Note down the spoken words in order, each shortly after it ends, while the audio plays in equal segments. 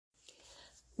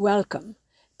Welcome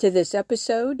to this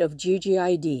episode of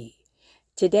GGID.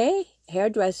 Today,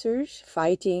 hairdressers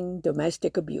fighting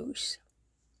domestic abuse.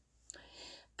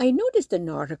 I noticed an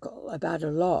article about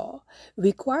a law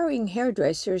requiring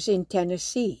hairdressers in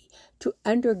Tennessee to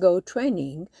undergo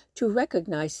training to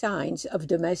recognize signs of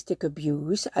domestic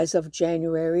abuse as of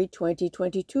January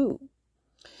 2022.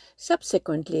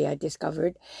 Subsequently, I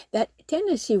discovered that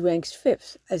Tennessee ranks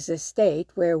fifth as a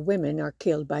state where women are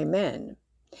killed by men.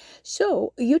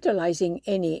 So, utilizing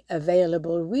any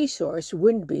available resource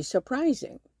wouldn't be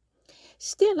surprising.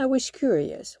 Still, I was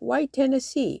curious, why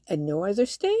Tennessee and no other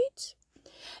states?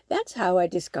 That's how I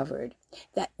discovered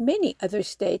that many other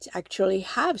states actually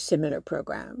have similar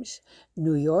programs.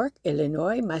 New York,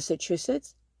 Illinois,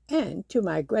 Massachusetts, and to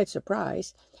my great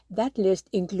surprise, that list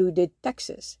included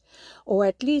Texas, or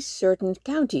at least certain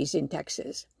counties in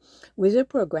Texas, with a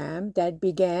program that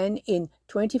began in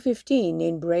 2015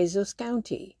 in Brazos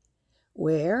County,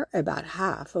 where about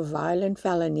half of violent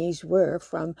felonies were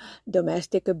from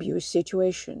domestic abuse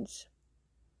situations.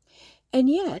 And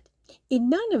yet, in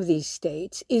none of these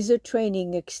states is the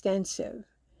training extensive.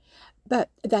 But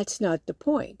that's not the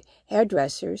point.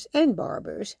 Hairdressers and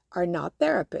barbers are not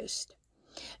therapists.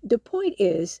 The point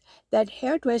is that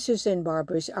hairdressers and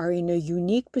barbers are in a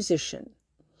unique position.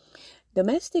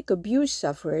 Domestic abuse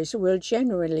sufferers will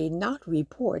generally not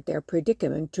report their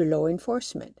predicament to law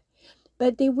enforcement,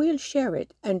 but they will share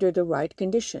it under the right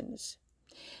conditions.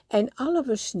 And all of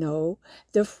us know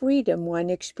the freedom one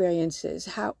experiences,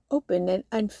 how open and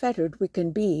unfettered we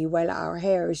can be while our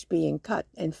hair is being cut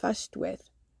and fussed with.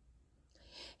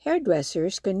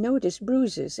 Hairdressers can notice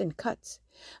bruises and cuts,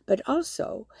 but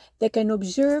also they can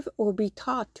observe or be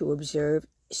taught to observe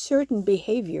certain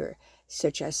behavior,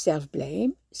 such as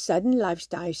self-blame, sudden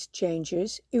lifestyle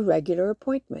changes, irregular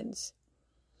appointments.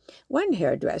 One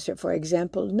hairdresser, for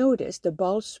example, noticed a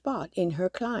bald spot in her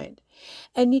client,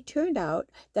 and it turned out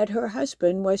that her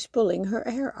husband was pulling her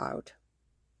hair out.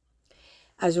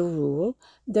 As a rule,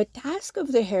 the task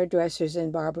of the hairdressers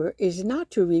and barber is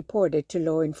not to report it to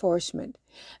law enforcement,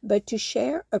 but to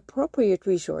share appropriate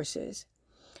resources.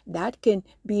 That can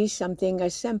be something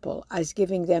as simple as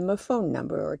giving them a phone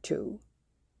number or two.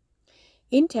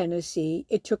 In Tennessee,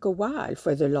 it took a while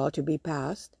for the law to be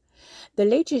passed. The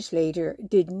legislature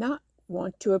did not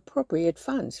want to appropriate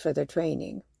funds for the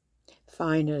training.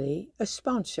 Finally, a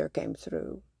sponsor came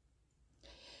through.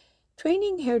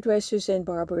 Training hairdressers and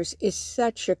barbers is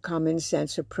such a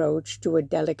common-sense approach to a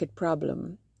delicate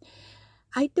problem.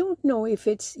 I don't know if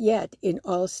it's yet in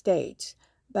all states,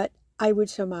 but I would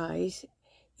surmise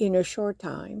in a short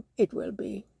time it will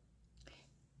be.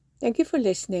 Thank you for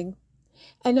listening,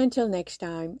 and until next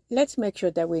time, let's make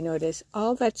sure that we notice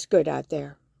all that's good out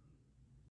there.